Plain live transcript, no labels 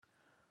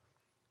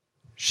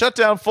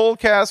Shutdown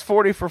Fullcast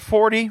 40 for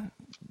 40.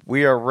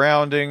 We are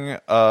rounding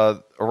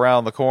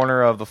around the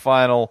corner of the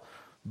final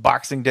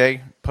Boxing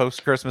Day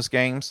post-Christmas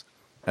games.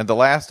 And the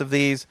last of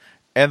these,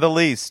 and the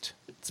least,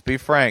 let's be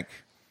frank.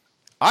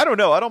 I don't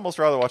know. I'd almost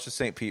rather watch the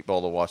St. Pete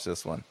Bowl than watch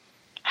this one.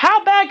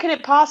 How bad could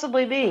it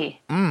possibly be?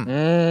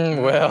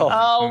 Well.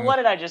 Oh, what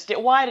did I just do?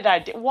 Why did I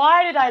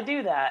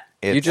do that?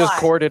 You just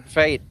courted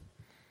fate.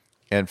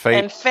 And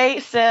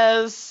fate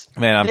says,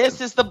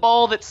 this is the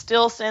bowl that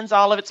still sends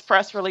all of its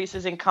press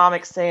releases in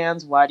Comic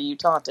Sans. Why do you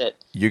taunt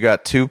it? You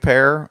got two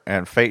pair,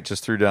 and fate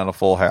just threw down a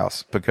Full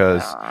House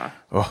because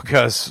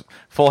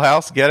Full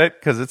House, get it?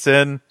 Because it's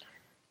in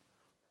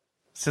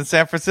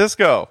San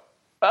Francisco.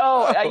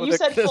 Oh, you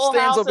said Full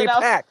House. Will be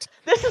packed.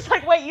 This is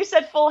like, wait, you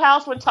said Full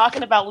House when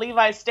talking about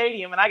Levi's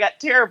Stadium, and I got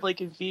terribly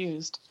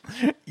confused.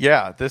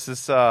 Yeah, this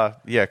is,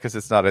 because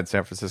it's not in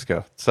San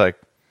Francisco. It's like,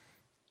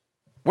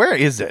 where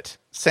is it?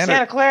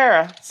 Santa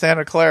Clara.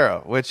 Santa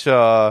Clara, which,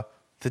 the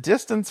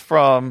distance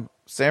from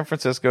San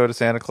Francisco to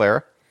Santa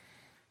Clara,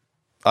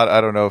 I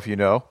don't know if you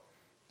know,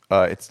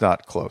 it's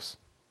not close.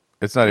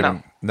 It's not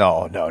even,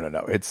 no.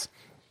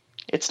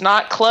 It's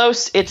not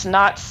close, it's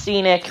not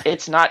scenic,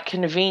 it's not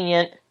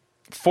convenient.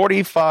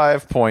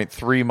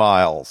 45.3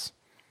 miles.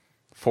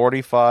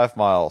 45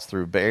 miles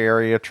through Bay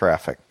Area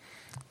traffic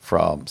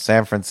from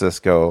San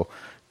Francisco,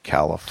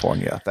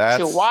 California.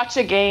 To watch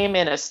a game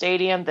in a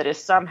stadium that is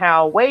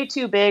somehow way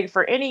too big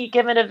for any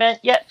given event,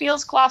 yet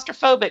feels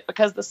claustrophobic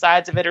because the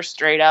sides of it are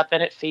straight up,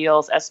 and it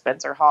feels, as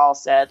Spencer Hall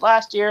said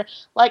last year,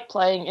 like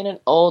playing in an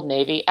Old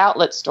Navy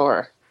outlet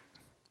store.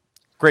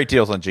 Great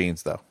deals on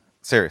jeans, though.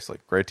 Seriously,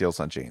 great deals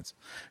on jeans.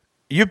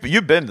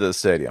 You've been to the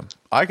stadium.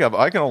 I can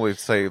only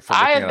say from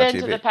I looking have been on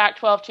TV. to the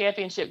Pac-12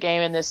 championship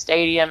game in this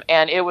stadium,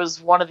 and it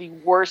was one of the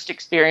worst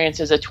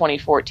experiences of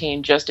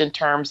 2014, just in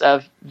terms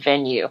of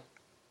venue.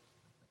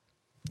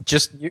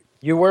 Just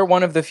you were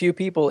one of the few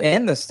people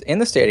in the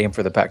stadium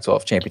for the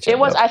Pac-12 championship. It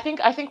was. I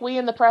think we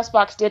in the press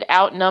box did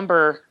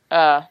outnumber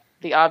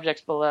the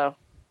objects below.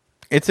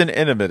 It's an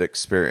intimate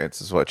experience,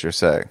 is what you're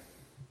saying.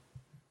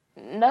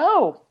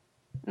 No.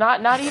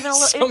 Not even a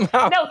little.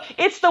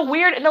 It's the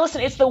weird. No,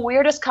 listen. It's the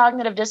weirdest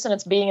cognitive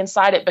dissonance being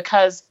inside it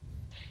because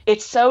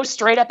it's so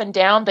straight up and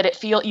down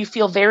that you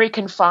feel very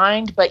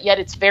confined, but yet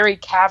it's very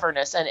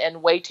cavernous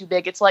and way too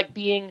big. It's like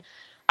being,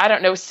 I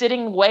don't know,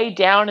 sitting way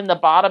down in the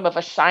bottom of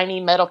a shiny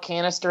metal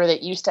canister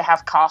that used to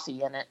have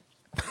coffee in it.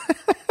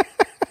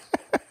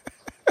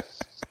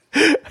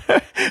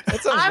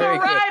 I'm a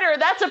writer.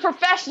 Good. That's a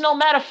professional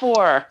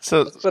metaphor.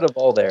 So let's put a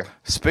bowl there.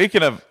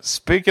 Speaking of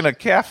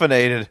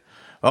caffeinated,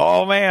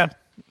 oh man.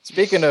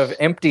 Speaking of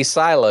empty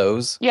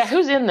silos. Yeah,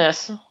 who's in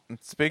this?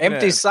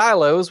 Empty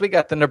silos, we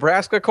got the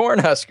Nebraska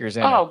Cornhuskers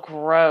in it. Oh,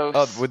 gross.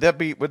 Oh, would that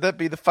be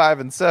the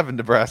 5-7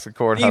 Nebraska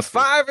Cornhuskers? The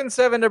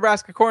 5-7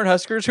 Nebraska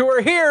Cornhuskers who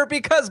are here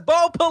because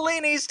Bo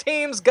Pelini's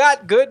teams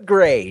got good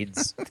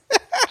grades.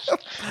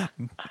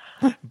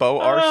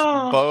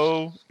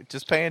 Bo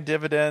just paying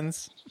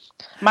dividends.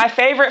 My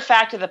favorite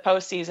fact of the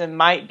postseason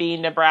might be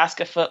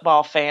Nebraska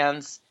football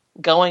fans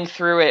going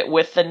through it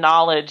with the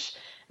knowledge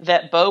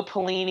that Bo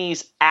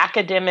Pelini's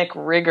academic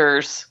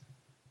rigors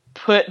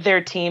put their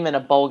team in a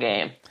bowl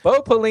game.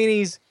 Bo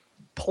Pelini's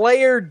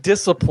player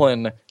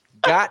discipline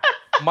got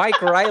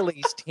Mike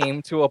Riley's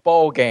team to a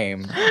bowl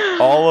game.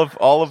 All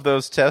of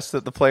those tests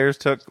that the players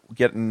took,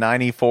 getting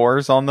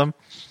 94s on them,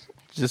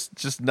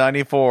 just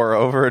 94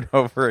 over and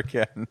over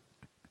again.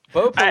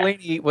 Bo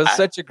Pelini was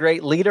such a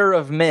great leader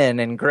of men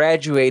and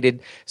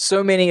graduated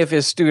so many of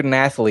his student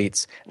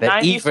athletes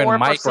that even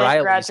Mike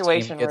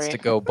Riley's team gets to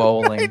go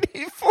bowling.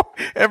 94.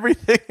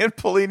 Everything in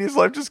Pelini's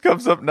life just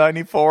comes up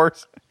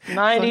 94s.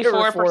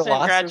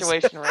 94%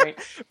 graduation rate.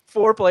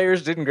 4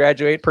 players didn't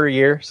graduate per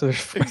year, so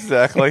there's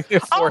exactly.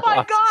 Oh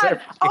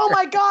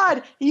my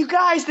god! You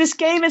guys, this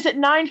game is at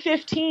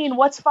 9:15.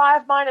 What's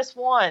 5 minus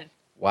 1?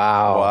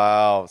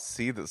 Wow.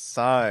 See the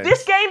sign.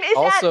 This game is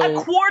also, at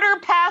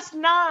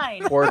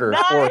 9:15.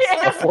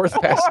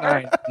 Fourth past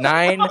 9.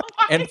 9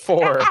 and 4.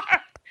 Oh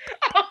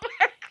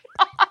my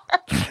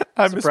god.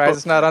 I'm surprised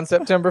it's not on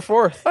September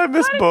 4th. I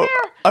miss Bo.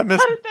 I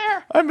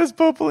miss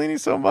Bo Pelini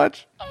so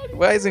much.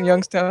 Why isn't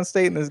Youngstown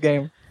State in this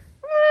game?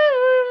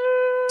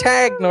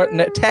 Tag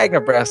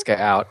Nebraska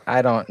out.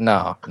 I don't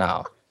know.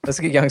 No. Let's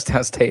get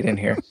Youngstown State in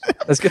here.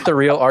 Let's get the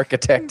real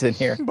architect in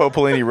here. Bo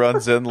Pelini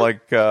runs in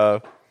like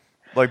the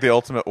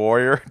Ultimate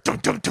Warrior.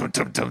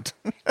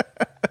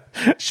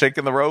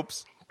 Shaking the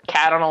ropes.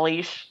 Cat on a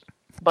leash.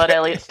 Bud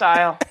Elliott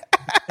style.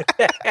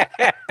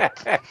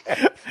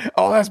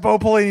 Oh, that's Bo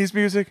Pelini's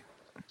music.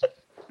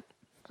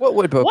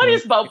 What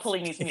is Bo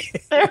Pelini's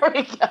music? There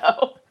we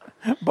go.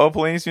 Bo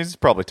Pelini's music is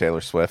probably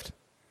Taylor Swift.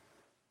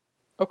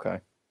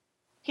 Okay.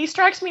 He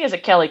strikes me as a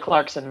Kelly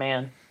Clarkson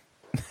man.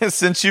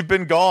 Since you've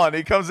been gone,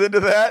 he comes into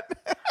that.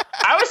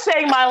 I was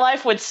saying my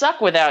life would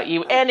suck without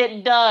you, and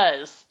it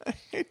does.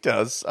 It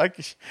does.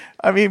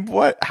 I mean,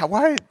 what?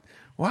 Why?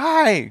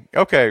 Why?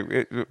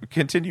 Okay,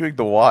 continuing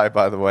the why,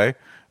 by the way.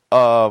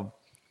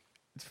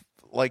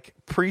 Like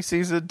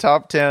preseason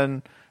top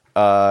 10.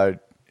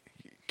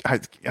 I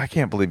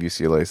can't believe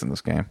UCLA's in this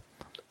game.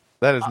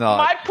 That is not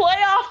my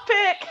playoff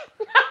pick.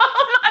 No,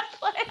 my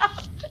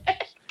playoff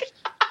pick.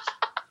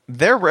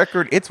 Their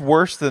record. It's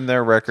worse than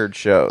their record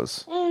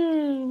shows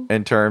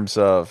in terms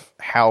of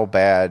how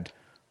bad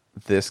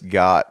this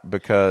got,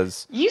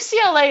 because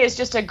UCLA is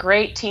just a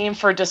great team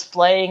for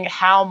displaying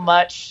how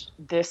much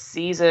this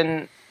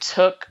season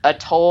took a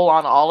toll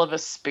on all of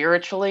us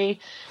spiritually.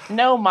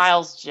 No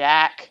Miles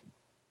Jack.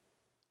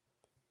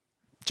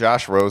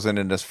 Josh Rosen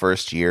in his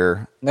first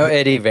year. No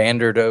Eddie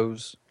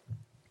Vanderdoes.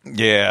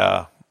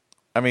 Yeah.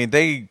 I mean,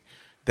 they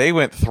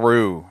went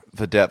through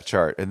the depth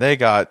chart and they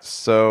got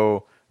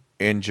so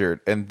injured.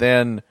 And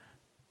then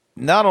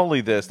not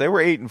only this, they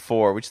were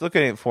 8-4, which you look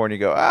at 8-4 and you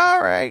go,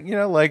 all right,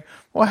 like,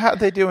 well, how'd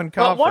they do in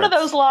conference? But one of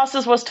those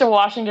losses was to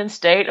Washington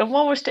State and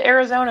one was to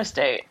Arizona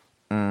State.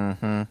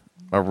 Mm-hmm.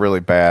 A really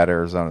bad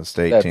Arizona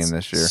State team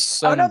this year.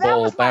 Sun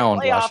Bowl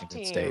bound Washington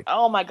team. State.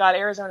 Oh my God,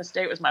 Arizona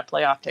State was my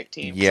playoff pick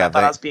team. Yeah, I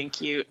thought I was being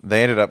cute.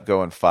 They ended up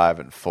going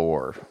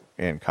 5-4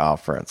 in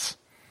conference.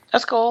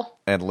 That's cool.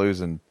 And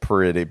losing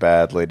pretty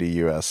badly to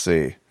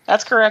USC.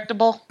 That's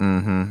correctable.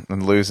 Mm-hmm.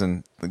 And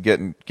losing,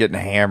 getting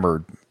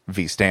hammered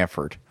v.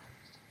 Stanford.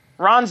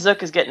 Ron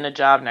Zook is getting a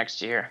job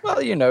next year.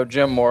 Well,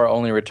 Jim Moore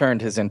only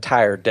returned his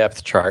entire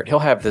depth chart. He'll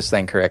have this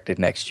thing corrected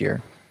next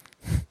year.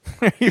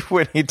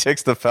 When he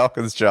takes the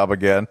Falcons job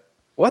again.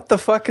 What the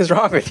fuck is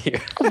wrong with you?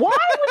 Why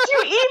would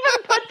you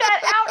even put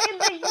that out in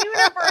the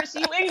universe,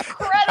 you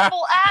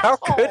incredible asshole?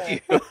 How could you?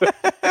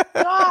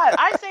 God,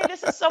 I say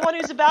this as someone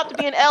who's about to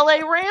be an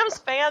LA Rams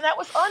fan. That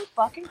was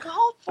unfucking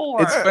called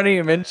for. It's funny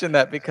you mentioned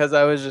that because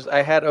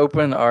I had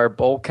open our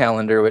bowl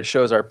calendar, which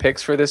shows our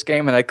picks for this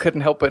game, and I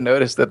couldn't help but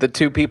notice that the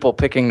two people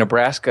picking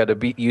Nebraska to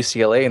beat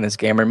UCLA in this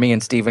game are me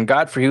and Stephen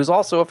Godfrey, who's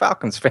also a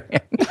Falcons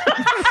fan.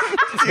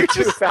 You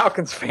two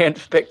Falcons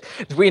fans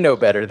picked. We know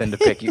better than to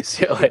pick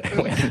UCLA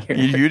to win here.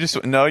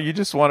 You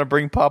just want to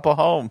bring Papa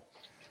home.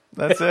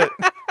 That's it.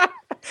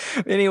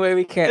 Anyway,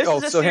 we can't.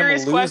 This is a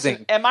serious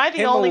question. Am I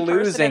the only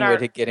person in our?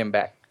 Would get him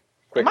back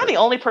quicker. Am I the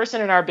only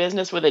person in our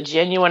business with a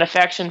genuine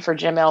affection for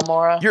Jim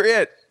Elmora? You're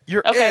it.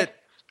 You're okay. it.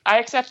 I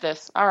accept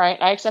this. All right,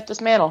 I accept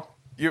this mantle.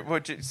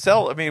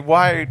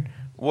 Why?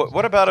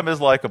 What about him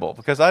is likable?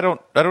 Because I don't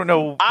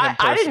know him personally.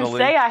 I didn't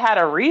say I had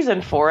a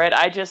reason for it.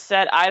 I just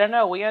said, I don't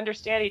know. We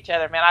understand each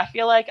other, man. I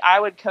feel like I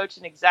would coach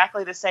in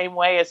exactly the same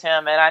way as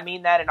him, and I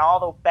mean that in all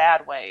the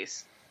bad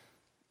ways.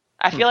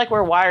 I feel like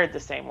we're wired the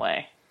same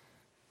way.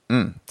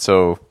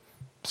 So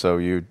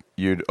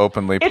you'd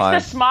openly pine?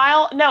 It's the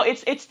smile. No,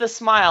 it's the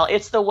smile.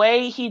 It's the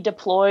way he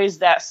deploys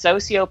that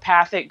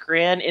sociopathic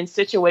grin in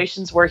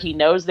situations where he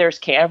knows there's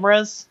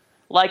cameras,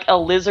 like a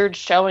lizard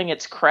showing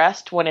its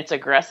crest when it's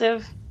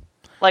aggressive.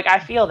 Like, I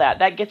feel that.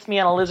 That gets me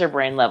on a lizard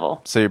brain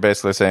level. So you're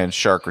basically saying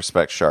shark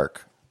respects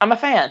shark. I'm a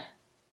fan.